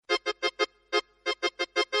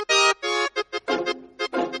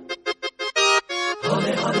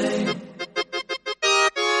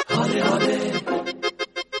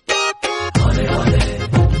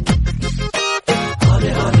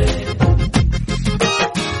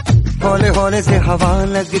हौले हौले से हवा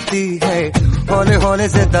लगती है, हौले हौले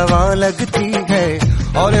से दवा लगती है,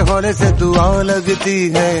 हौले हौले से दुआ लगती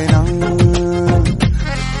है ना।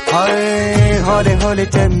 हाय हौले हौले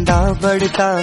चंदा बढ़ता